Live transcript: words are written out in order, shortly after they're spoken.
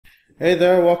Hey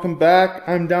there, welcome back.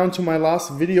 I'm down to my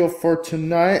last video for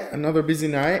tonight, another busy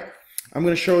night. I'm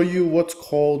going to show you what's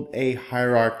called a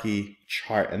hierarchy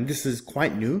chart, and this is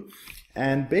quite new.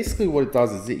 And basically what it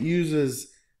does is it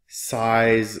uses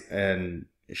size and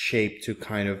shape to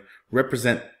kind of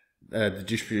represent the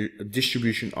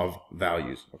distribution of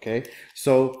values, okay?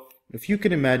 So if you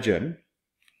can imagine,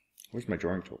 where's my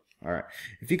drawing tool? All right.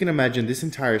 If you can imagine, this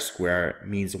entire square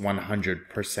means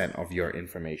 100% of your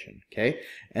information, okay?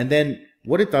 And then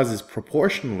what it does is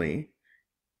proportionally,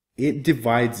 it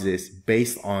divides this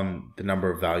based on the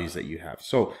number of values that you have.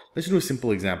 So let's do a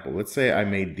simple example. Let's say I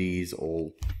made these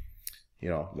all,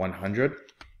 100,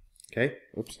 okay?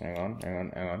 Oops, hang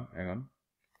on.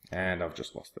 And I've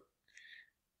just lost it,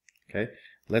 okay?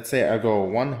 Let's say I go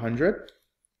 100,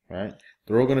 right?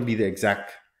 They're all going to be the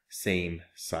exact same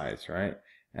size, right?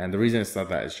 And the reason it's not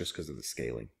that is just because of the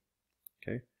scaling.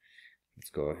 Okay, let's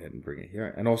go ahead and bring it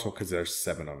here. And also because there's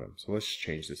 7 of them. So let's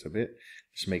change this a bit.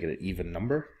 Just make it an even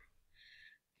number.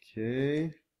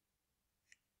 Okay.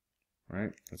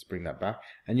 Right, let's bring that back.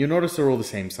 And you notice they're all the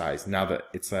same size now that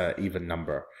it's an even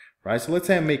number. Right, so let's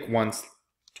say I make one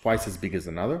twice as big as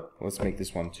another. Let's make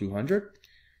this one 200.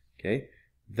 Okay,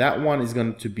 that one is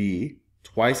going to be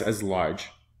twice as large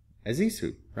as these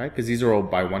two, right? Because these are all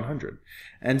by 100.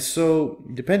 And so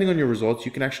depending on your results,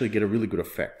 you can actually get a really good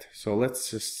effect. So let's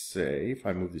just say, if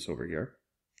I move this over here,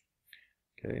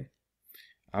 okay,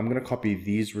 I'm going to copy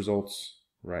these results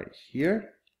right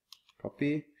here,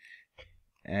 copy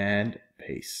and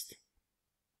paste.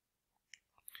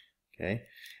 Okay.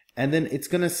 And then it's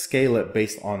going to scale it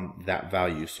based on that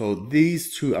value. So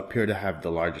these two appear to have the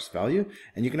largest value,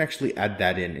 and you can actually add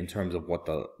that in terms of what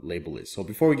the label is. So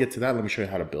before we get to that, let me show you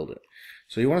how to build it.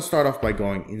 So you want to start off by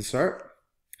going insert,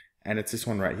 and it's this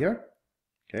one right here.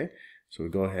 Okay. So we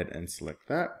go ahead and select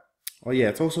that. Oh yeah,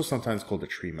 it's also sometimes called a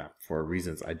tree map for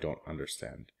reasons I don't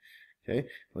understand. Okay.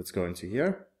 Let's go into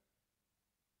here.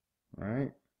 All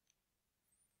right.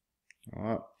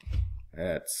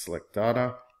 Let's select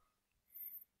data.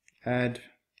 Add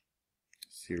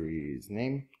series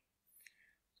name,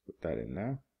 put that in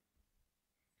there.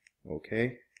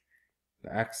 Okay,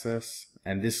 the access,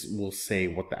 and this will say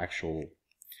what the actual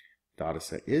data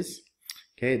set is.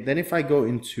 Okay, then if I go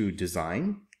into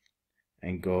design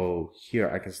and go here,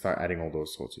 I can start adding all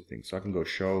those sorts of things. So I can go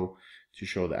show to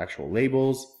show the actual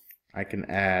labels. I can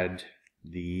add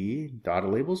the data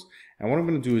labels, and what I'm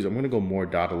going to do is I'm going to go more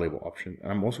data label option,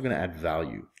 and I'm also going to add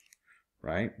value,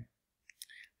 right?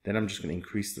 Then I'm just going to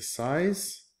increase the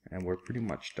size, and we're pretty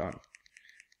much done.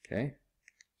 Okay,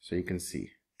 so you can see.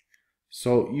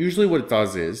 So usually what it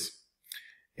does is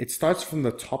it starts from the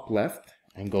top left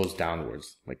and goes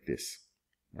downwards like this.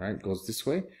 Right, it goes this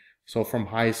way. So from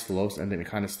highest to lowest, and then it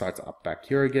kind of starts up back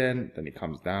here again. Then it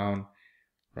comes down,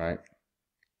 right?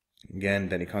 Again,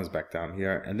 then it comes back down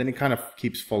here, and then it kind of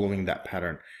keeps following that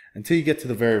pattern until you get to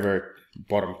the very, very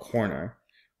bottom corner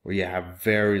where you have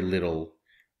very little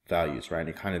values, right?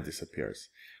 It kind of disappears,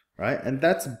 right? And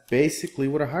that's basically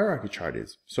what a hierarchy chart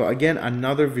is. So again,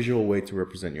 another visual way to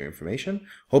represent your information.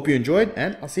 Hope you enjoyed,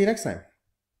 and I'll see you next time.